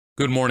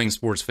Good morning,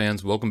 sports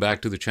fans. Welcome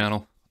back to the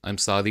channel. I'm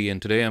Sadi, and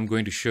today I'm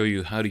going to show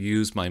you how to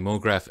use my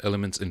MoGraph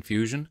elements in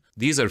Fusion.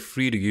 These are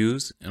free to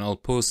use, and I'll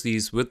post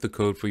these with the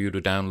code for you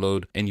to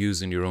download and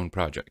use in your own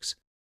projects.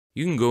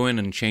 You can go in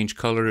and change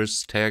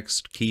colors,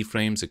 text,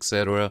 keyframes,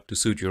 etc. to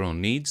suit your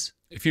own needs.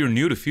 If you're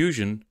new to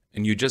Fusion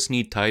and you just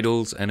need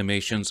titles,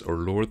 animations, or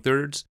lower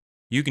thirds,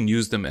 you can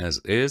use them as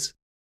is,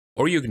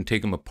 or you can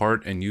take them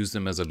apart and use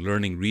them as a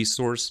learning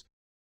resource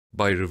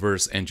by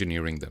reverse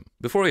engineering them.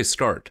 Before I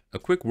start, a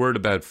quick word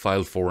about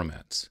file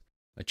formats.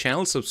 A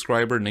channel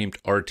subscriber named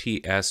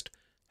RT asked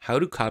how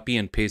to copy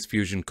and paste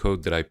Fusion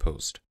code that I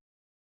post.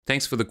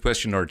 Thanks for the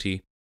question,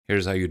 RT.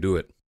 Here's how you do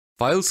it.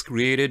 Files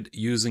created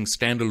using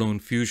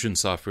standalone Fusion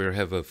software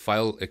have a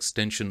file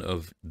extension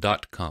of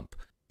 .comp.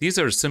 These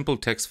are simple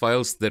text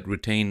files that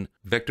retain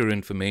vector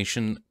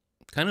information,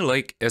 kind of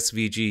like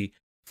SVG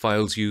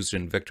files used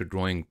in vector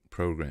drawing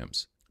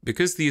programs.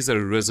 Because these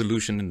are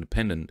resolution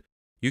independent,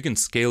 you can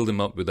scale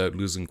them up without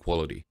losing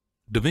quality.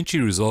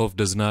 DaVinci Resolve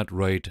does not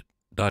write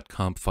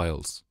 .comp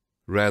files,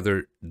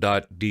 rather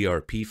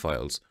 .drp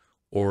files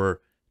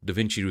or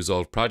DaVinci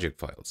Resolve project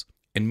files.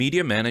 And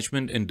media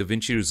management in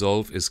DaVinci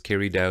Resolve is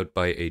carried out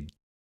by a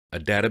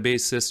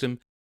database system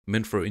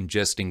meant for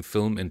ingesting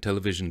film and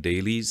television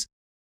dailies.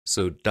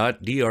 So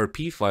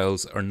 .drp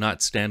files are not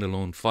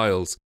standalone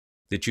files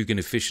that you can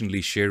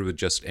efficiently share with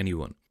just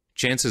anyone.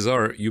 Chances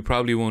are you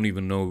probably won't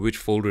even know which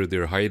folder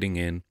they're hiding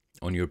in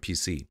on your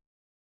PC.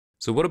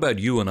 So what about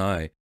you and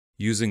I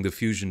using the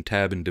Fusion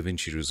tab in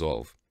DaVinci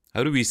Resolve?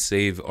 How do we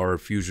save our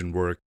Fusion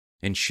work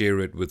and share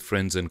it with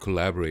friends and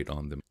collaborate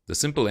on them? The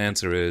simple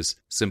answer is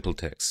simple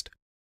text.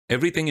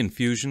 Everything in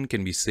Fusion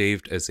can be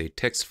saved as a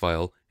text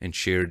file and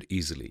shared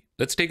easily.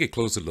 Let's take a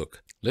closer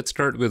look. Let's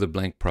start with a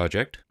blank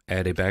project,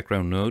 add a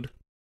background node.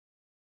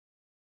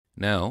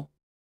 Now,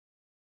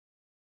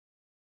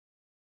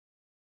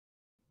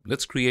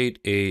 let's create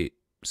a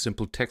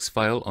simple text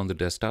file on the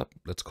desktop.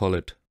 Let's call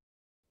it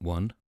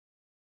 1.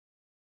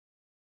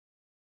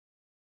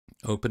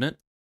 Open it.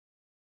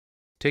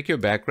 Take your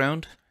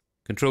background,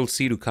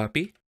 Control-C to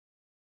copy,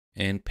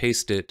 and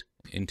paste it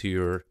into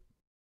your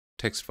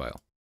text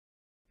file.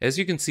 As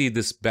you can see,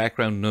 this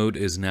background node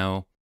is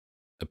now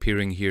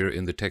appearing here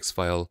in the text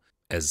file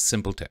as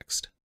simple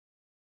text.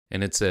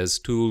 And it says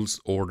tools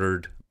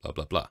ordered, blah,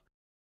 blah, blah.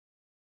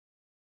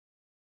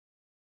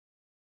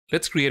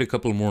 Let's create a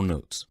couple more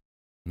nodes.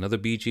 Another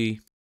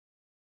BG,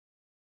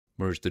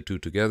 merge the two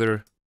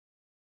together,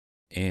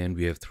 and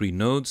we have 3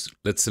 nodes.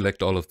 Let's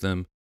select all of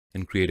them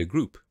and create a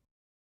group.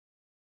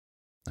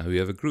 Now we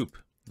have a group.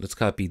 Let's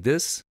copy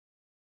this,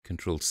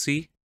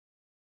 Control-C,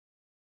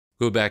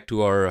 go back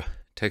to our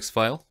text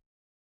file,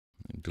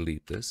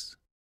 delete this,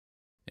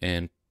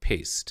 and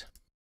paste.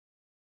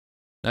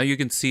 Now you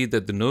can see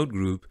that the node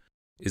group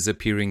is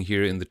appearing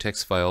here in the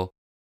text file,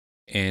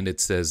 and it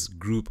says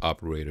group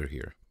operator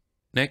here.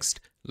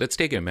 Next, let's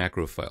take a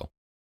macro file.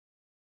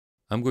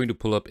 I'm going to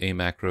pull up a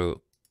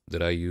macro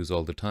that I use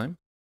all the time.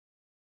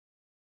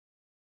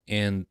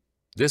 And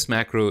this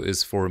macro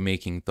is for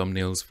making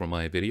thumbnails for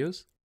my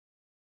videos.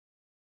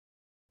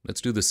 Let's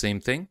do the same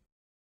thing.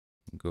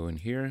 Go in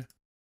here,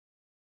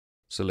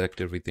 select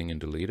everything and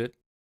delete it.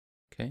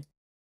 Okay.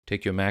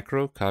 Take your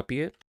macro,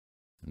 copy it,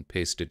 and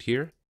paste it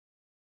here.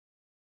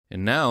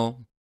 And now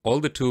all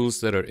the tools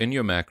that are in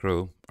your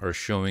macro are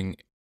showing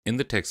in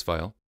the text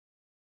file.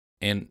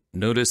 And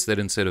notice that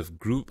instead of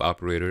group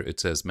operator, it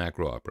says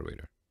macro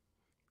operator.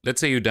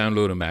 Let's say you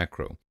download a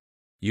macro.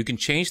 You can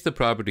change the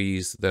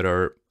properties that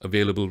are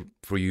available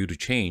for you to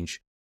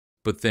change,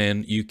 but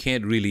then you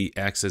can't really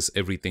access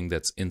everything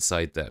that's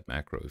inside that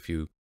macro. If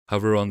you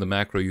hover on the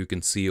macro, you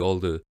can see all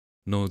the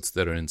nodes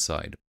that are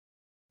inside.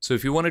 So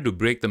if you wanted to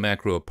break the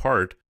macro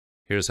apart,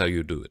 here's how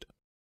you do it.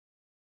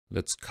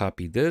 Let's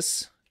copy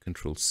this,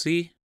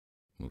 Control-C,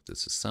 move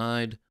this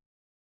aside.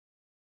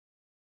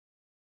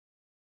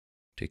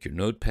 Take your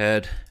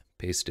notepad,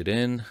 paste it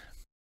in,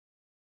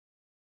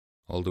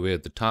 all the way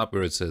at the top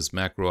where it says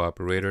macro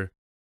operator.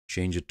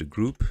 Change it to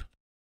group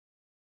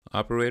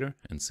operator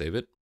and save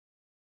it.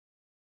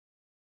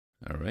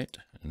 All right,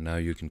 and now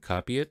you can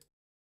copy it.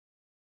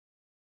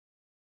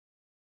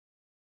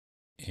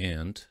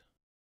 And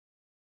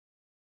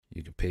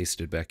you can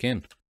paste it back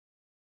in.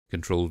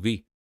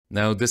 Control-V.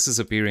 Now this is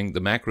appearing, the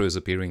macro is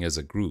appearing as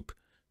a group.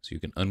 So you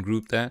can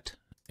ungroup that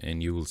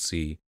and you will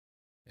see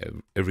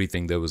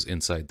everything that was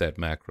inside that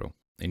macro.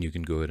 And you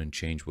can go ahead and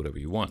change whatever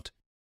you want.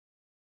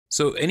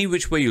 So any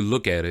which way you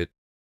look at it,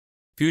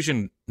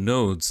 Fusion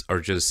nodes are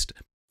just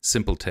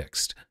simple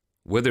text.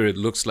 Whether it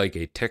looks like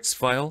a text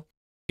file,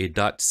 a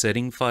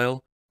 .setting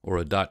file, or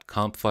a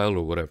 .comp file,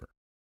 or whatever.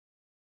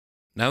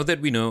 Now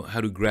that we know how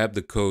to grab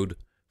the code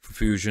for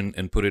Fusion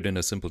and put it in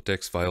a simple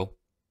text file,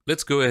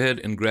 let's go ahead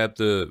and grab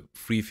the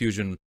free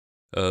Fusion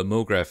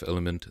MoGraph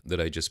element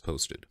that I just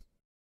posted.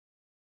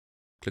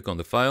 Click on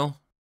the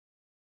file,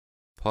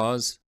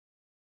 pause,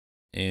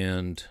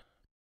 and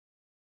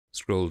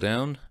scroll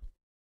down.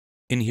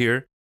 In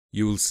here,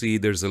 you will see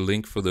there's a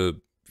link for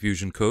the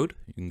Fusion code.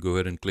 You can go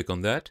ahead and click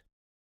on that.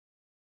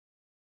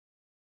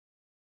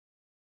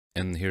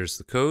 And here's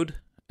the code.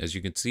 As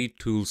you can see,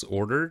 tools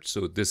ordered.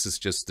 So this is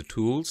just the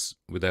tools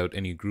without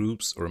any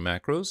groups or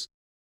macros.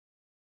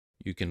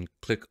 You can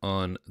click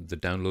on the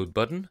download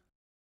button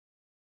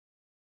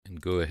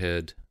and go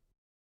ahead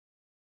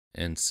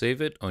and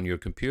save it on your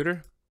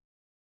computer.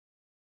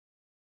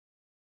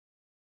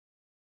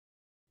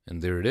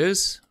 And there it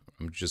is.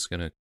 I'm just going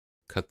to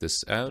cut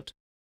this out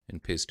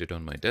and paste it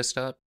on my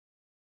desktop.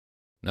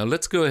 Now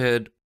let's go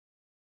ahead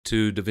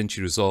to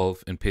DaVinci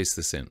Resolve and paste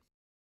this in.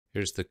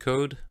 Here's the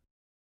code.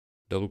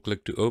 Double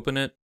click to open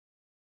it.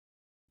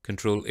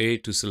 Control A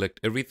to select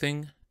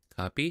everything.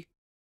 Copy.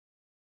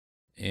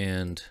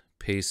 And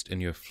paste in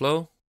your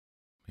flow.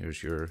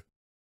 Here's your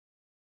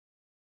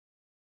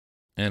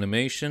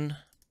animation.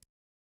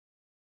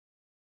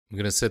 I'm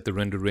going to set the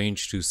render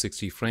range to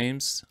 60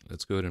 frames.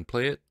 Let's go ahead and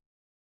play it.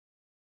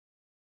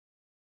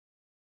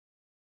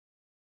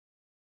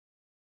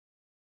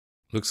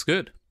 Looks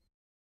good.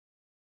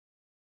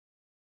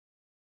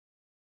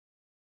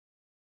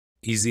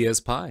 Easy as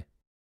pie.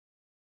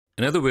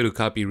 Another way to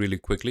copy really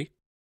quickly,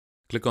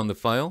 click on the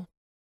file,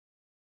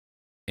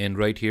 and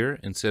right here,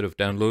 instead of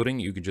downloading,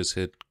 you can just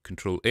hit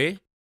Control A.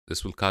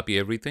 This will copy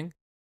everything.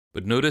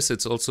 But notice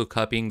it's also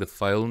copying the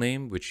file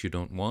name, which you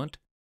don't want.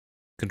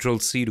 Control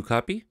C to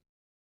copy.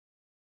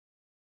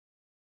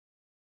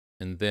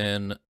 And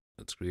then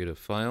let's create a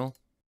file.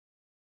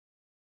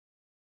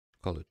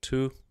 Call it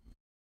 2.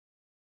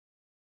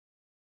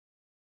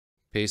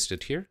 Paste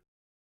it here.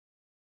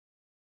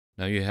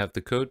 Now you have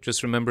the code.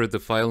 Just remember the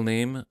file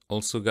name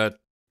also got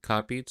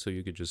copied, so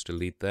you could just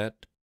delete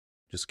that.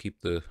 Just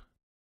keep the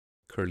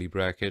curly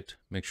bracket.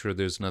 Make sure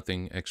there's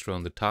nothing extra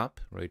on the top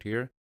right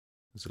here.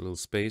 There's a little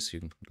space. You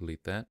can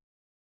delete that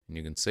and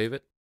you can save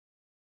it.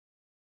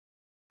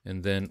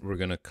 And then we're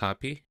going to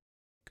copy.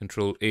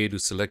 Control A to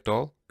select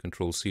all.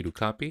 Control C to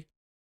copy.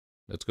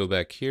 Let's go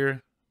back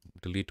here.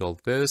 Delete all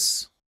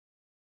this.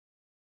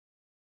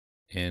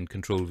 And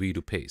Control V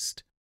to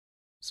paste.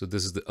 So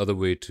this is the other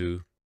way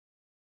to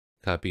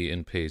copy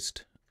and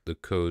paste the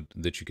code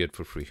that you get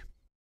for free.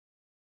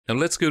 Now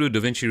let's go to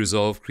DaVinci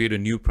Resolve, create a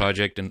new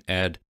project, and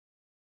add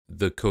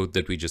the code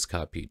that we just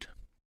copied.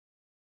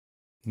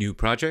 New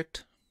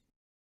project.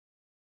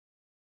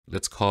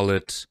 Let's call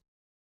it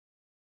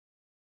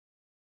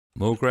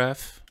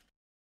MoGraph.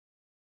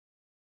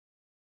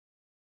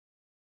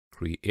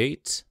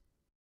 Create.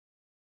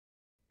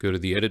 Go to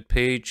the edit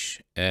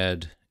page,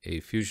 add a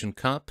Fusion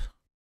comp.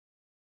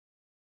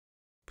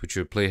 Put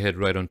your playhead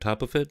right on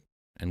top of it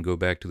and go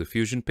back to the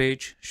Fusion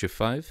page, Shift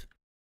 5.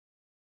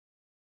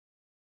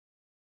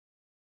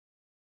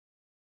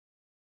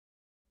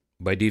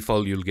 By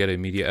default, you'll get a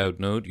media out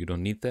node. You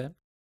don't need that.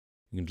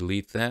 You can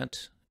delete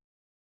that.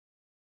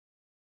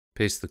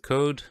 Paste the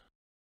code,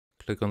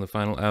 click on the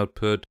final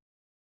output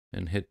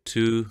and hit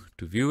 2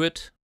 to view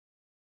it.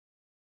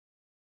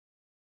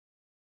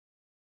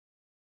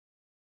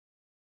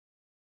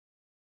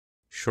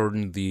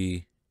 Shorten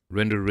the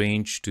render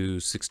range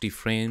to 60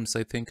 frames,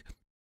 I think.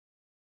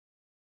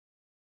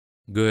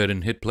 Go ahead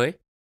and hit play.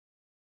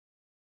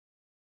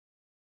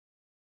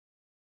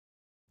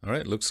 All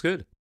right, looks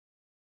good.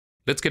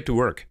 Let's get to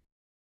work.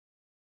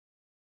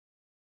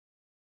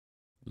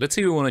 Let's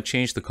say we want to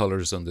change the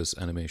colors on this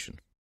animation.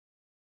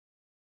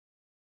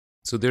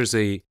 So there's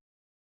a,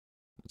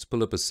 let's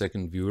pull up a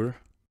second viewer.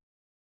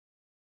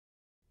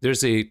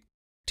 There's a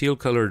teal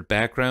colored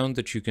background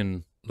that you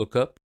can look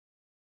up.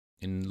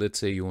 And let's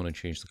say you want to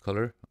change the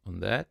color on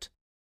that.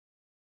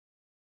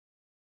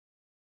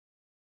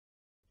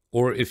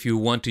 Or if you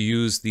want to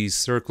use these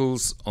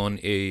circles on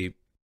a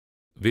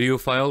video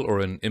file or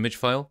an image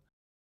file,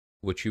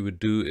 what you would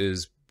do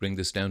is bring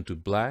this down to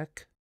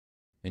black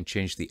and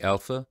change the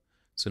alpha.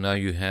 So now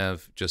you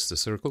have just the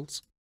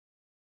circles.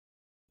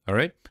 All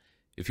right.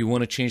 If you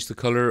want to change the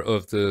color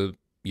of the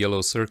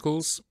yellow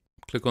circles,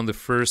 click on the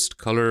first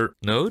color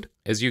node.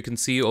 As you can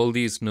see, all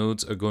these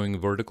nodes are going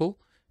vertical,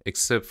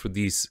 except for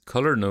these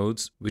color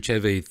nodes, which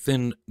have a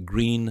thin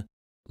green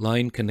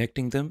line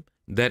connecting them.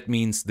 That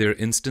means they're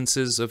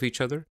instances of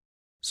each other.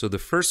 So the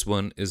first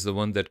one is the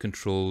one that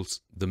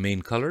controls the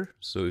main color.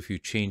 So if you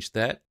change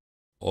that,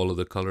 all of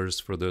the colors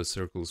for the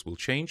circles will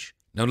change.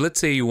 Now let's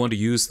say you want to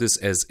use this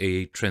as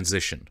a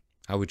transition.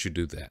 How would you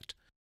do that?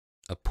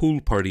 A pool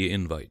party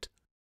invite.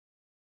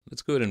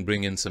 Let's go ahead and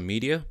bring in some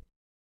media.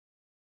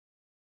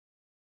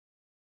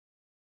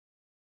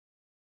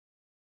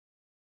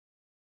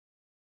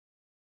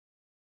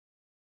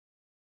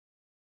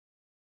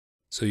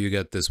 So you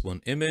got this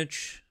one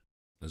image.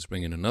 Let's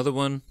bring in another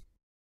one.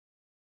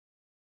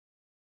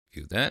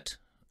 View that.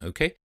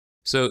 Okay.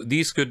 So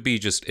these could be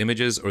just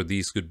images or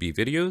these could be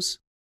videos.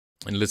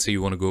 And let's say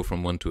you want to go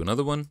from one to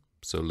another one.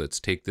 So let's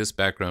take this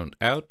background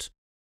out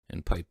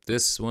and pipe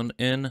this one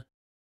in.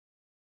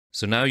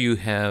 So now you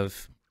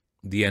have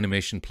the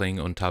animation playing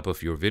on top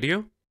of your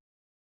video.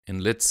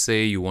 And let's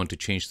say you want to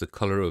change the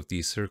color of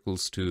these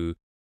circles to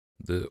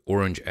the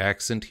orange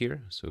accent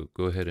here. So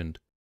go ahead and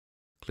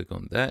click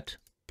on that.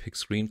 Pick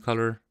screen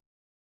color.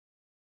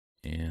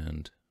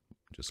 And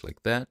just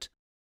like that.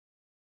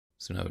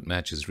 So now it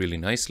matches really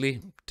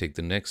nicely. Take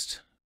the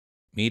next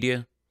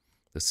media,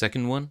 the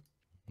second one.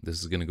 This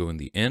is going to go in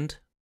the end.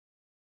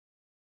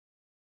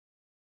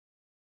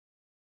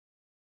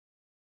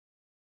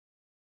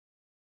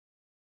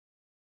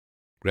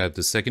 Grab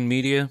the second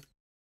media,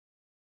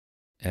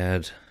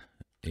 add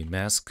a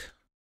mask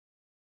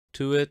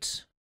to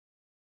it.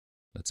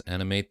 Let's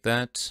animate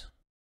that.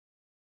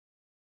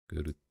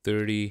 Go to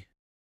 30.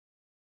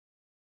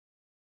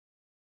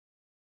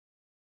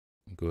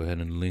 Go ahead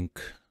and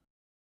link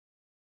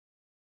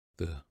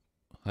the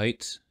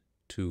height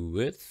to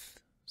width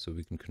so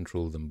we can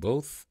control them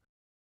both,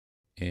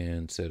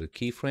 and set a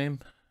keyframe,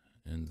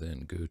 and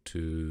then go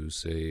to,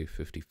 say,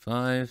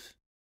 55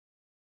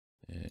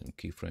 and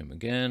keyframe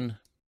again,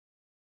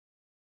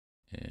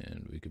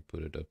 and we could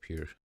put it up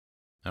here.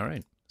 All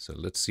right, so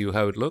let's see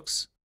how it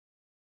looks.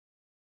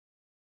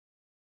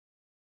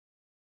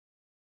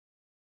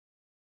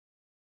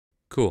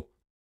 Cool.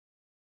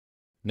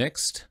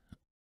 Next,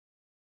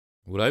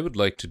 what I would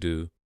like to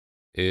do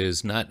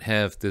is not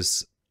have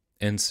this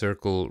end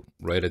circle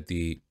right in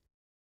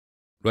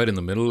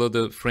the middle of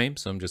the frame,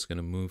 so I'm just going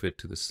to move it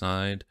to the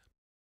side.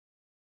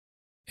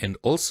 And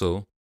also,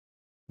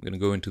 I'm going to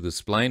go into the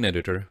spline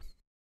editor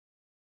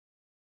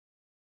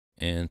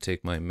and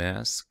take my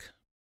mask,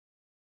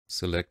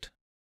 select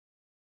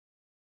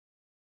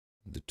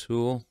the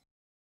tool,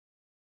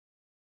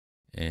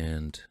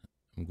 and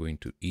I'm going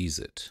to ease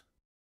it.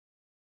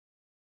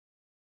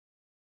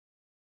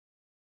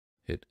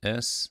 Hit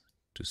S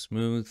to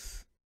smooth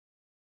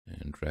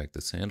and drag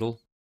this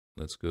handle.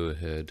 Let's go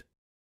ahead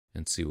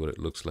and see what it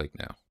looks like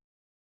now.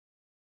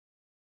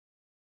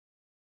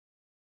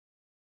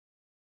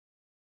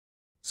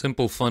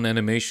 Simple, fun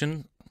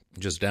animation.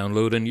 Just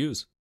download and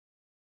use.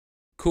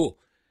 Cool.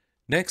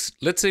 Next,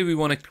 let's say we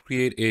want to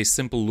create a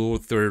simple lower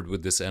third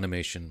with this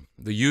animation.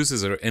 The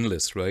uses are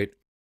endless, right?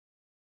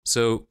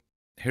 So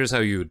here's how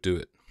you would do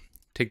it.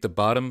 Take the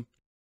bottom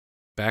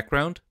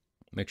background,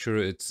 make sure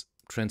it's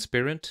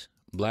transparent,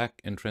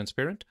 black and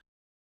transparent.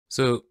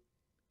 So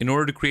in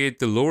order to create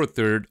the lower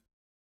third,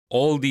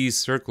 all these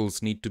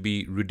circles need to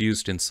be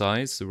reduced in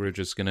size. So we're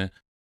just going to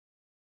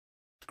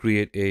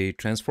create a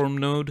transform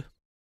node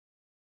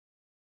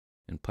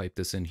and pipe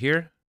this in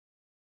here.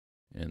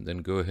 And then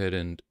go ahead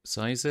and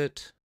size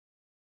it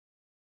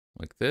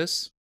like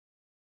this.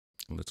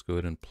 Let's go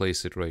ahead and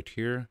place it right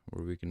here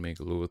where we can make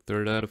a lower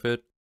third out of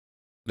it.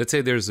 Let's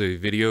say there's a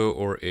video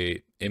or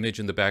a image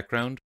in the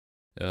background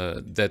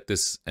that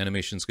this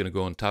animation is going to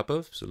go on top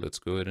of. So let's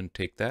go ahead and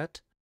take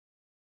that.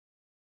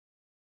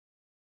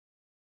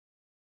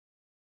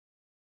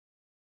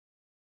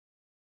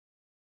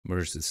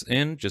 Merge this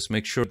in. Just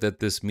make sure that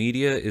this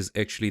media is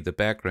actually the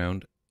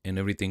background and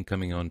everything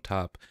coming on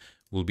top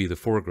will be the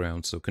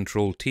foreground. So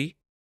Control T,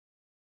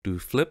 do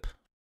flip.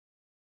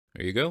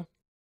 There you go.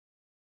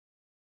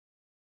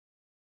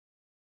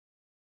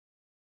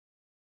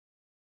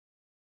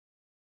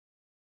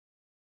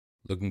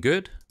 Looking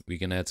good. We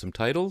can add some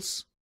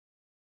titles.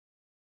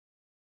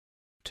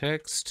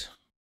 Text.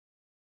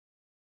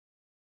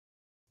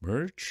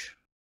 Merge.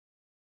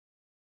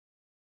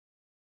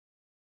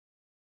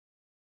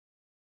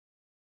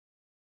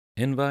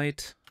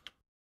 Invite.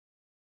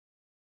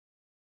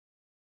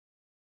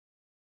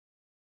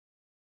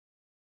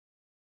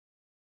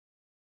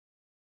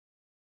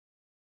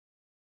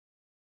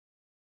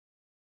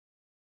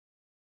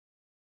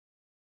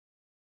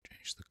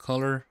 Change the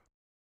color.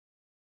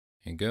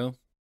 There you go.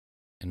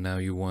 And now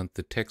you want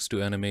the text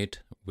to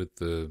animate with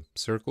the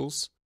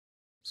circles.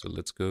 So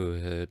let's go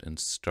ahead and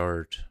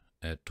start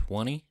at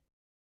 20.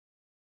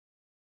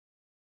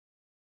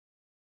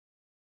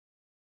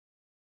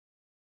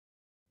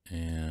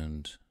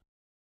 And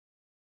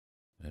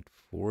at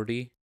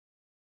 40.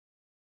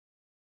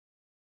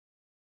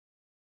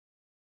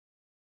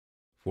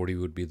 40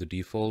 would be the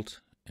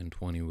default, and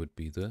 20 would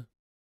be the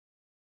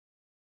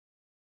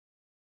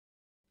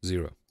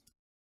 0.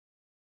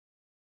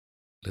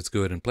 Let's go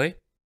ahead and play.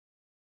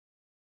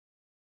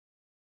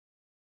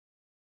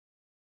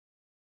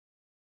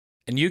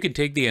 And you can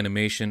take the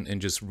animation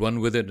and just run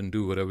with it and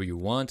do whatever you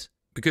want.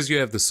 Because you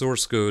have the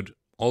source code,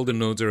 all the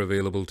nodes are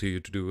available to you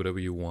to do whatever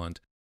you want.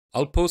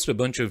 I'll post a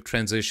bunch of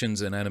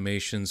transitions and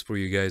animations for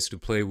you guys to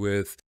play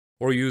with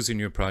or use in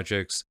your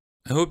projects.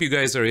 I hope you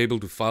guys are able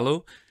to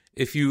follow.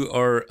 If you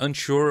are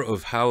unsure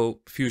of how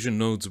Fusion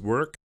nodes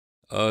work,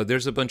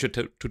 there's a bunch of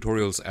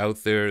tutorials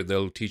out there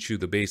that'll teach you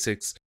the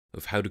basics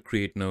of how to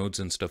create nodes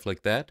and stuff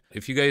like that.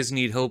 If you guys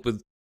need help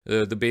with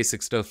the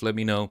basic stuff, let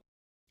me know,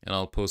 and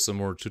I'll post some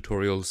more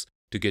tutorials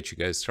to get you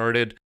guys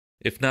started.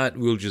 If not,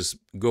 we'll just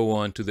go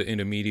on to the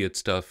intermediate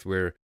stuff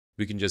where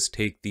we can just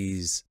take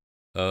these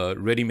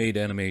ready-made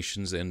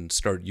animations and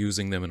start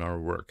using them in our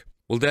work.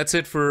 Well, that's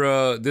it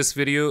for this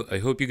video. I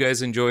hope you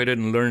guys enjoyed it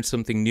and learned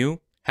something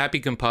new.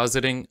 Happy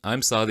compositing.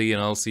 I'm Sadi,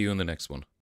 and I'll see you in the next one.